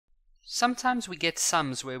Sometimes we get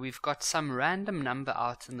sums where we've got some random number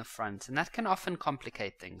out in the front, and that can often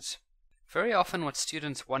complicate things. Very often what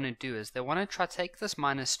students want to do is they want to try to take this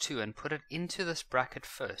minus 2 and put it into this bracket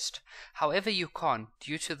first. However, you can't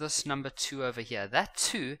due to this number 2 over here. That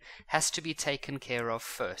 2 has to be taken care of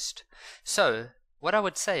first. So what I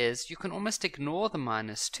would say is you can almost ignore the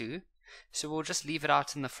minus 2. So we'll just leave it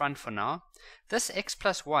out in the front for now. This x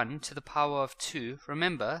plus 1 to the power of 2,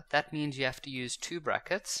 remember that means you have to use two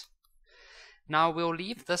brackets. Now we'll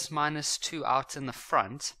leave this minus 2 out in the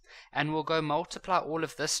front and we'll go multiply all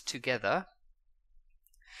of this together.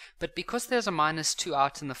 But because there's a minus 2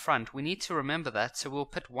 out in the front, we need to remember that, so we'll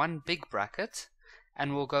put one big bracket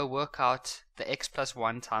and we'll go work out the x plus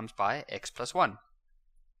 1 times by x plus 1.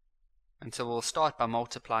 And so we'll start by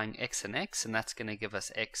multiplying x and x, and that's going to give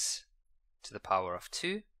us x to the power of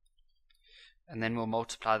 2. And then we'll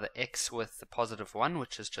multiply the x with the positive 1,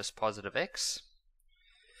 which is just positive x.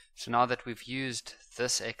 So now that we've used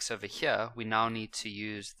this x over here, we now need to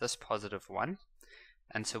use this positive 1.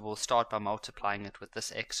 And so we'll start by multiplying it with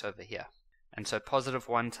this x over here. And so positive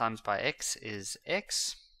 1 times by x is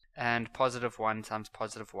x, and positive 1 times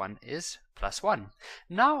positive 1 is plus 1.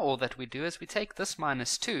 Now all that we do is we take this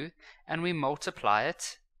minus 2 and we multiply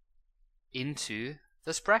it into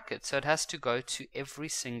this bracket, so it has to go to every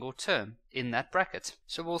single term in that bracket.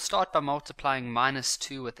 So we'll start by multiplying minus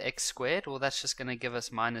 2 with x squared, or that's just going to give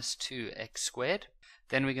us minus 2x squared.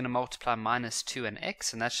 Then we're going to multiply minus 2 and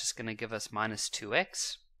x, and that's just going to give us minus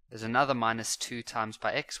 2x. There's another minus 2 times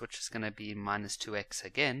by x, which is going to be minus 2x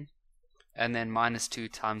again. And then minus 2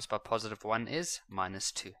 times by positive 1 is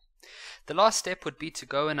minus 2. The last step would be to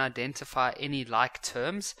go and identify any like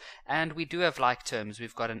terms, and we do have like terms.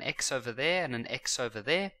 We've got an x over there and an x over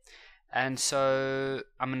there, and so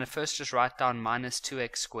I'm going to first just write down minus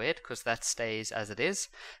 2x squared because that stays as it is.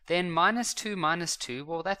 Then minus 2,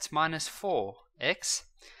 well that's minus 4x,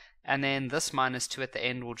 and then this minus 2 at the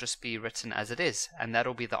end will just be written as it is, and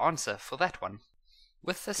that'll be the answer for that one.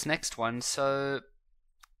 With this next one, so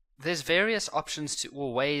there's various options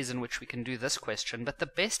or ways in which we can do this question, but the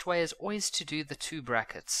best way is always to do the two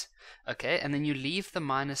brackets. Okay, and then you leave the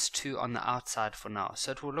minus 2 on the outside for now.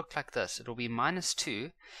 So it will look like this. It will be minus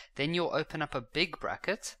 2, then you'll open up a big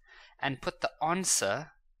bracket and put the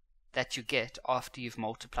answer that you get after you've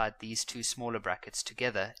multiplied these two smaller brackets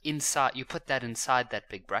together inside. You put that inside that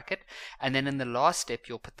big bracket, and then in the last step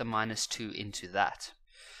you'll put the minus 2 into that.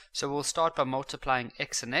 So we'll start by multiplying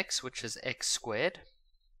x and x, which is x squared.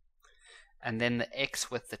 And then the x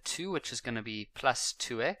with the 2, which is going to be plus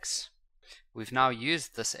 2x. We've now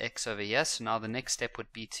used this x over here, so now the next step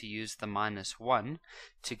would be to use the minus 1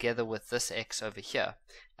 together with this x over here,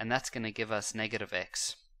 and that's going to give us negative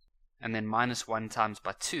x. And then minus 1 times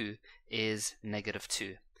by 2 is negative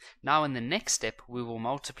 2. Now in the next step we will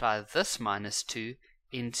multiply this minus 2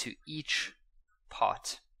 into each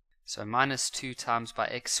part. So minus 2 times by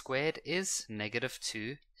x squared is negative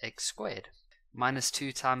 2x squared. Minus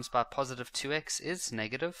 2 times by positive 2x is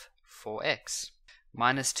negative 4x.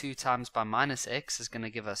 Minus 2 times by minus x is going to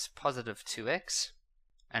give us positive 2x.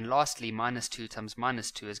 And lastly, minus 2 times minus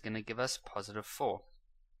 2 is going to give us positive 4.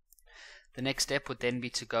 The next step would then be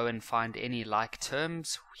to go and find any like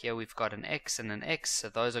terms. Here we've got an x and an x, so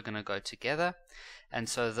those are going to go together. And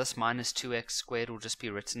so this minus 2x squared will just be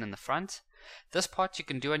written in the front. This part you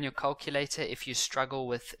can do on your calculator if you struggle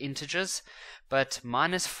with integers, but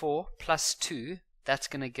minus 4 plus 2, that's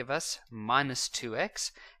going to give us minus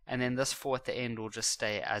 2x, and then this 4 at the end will just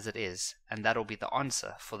stay as it is, and that'll be the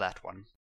answer for that one.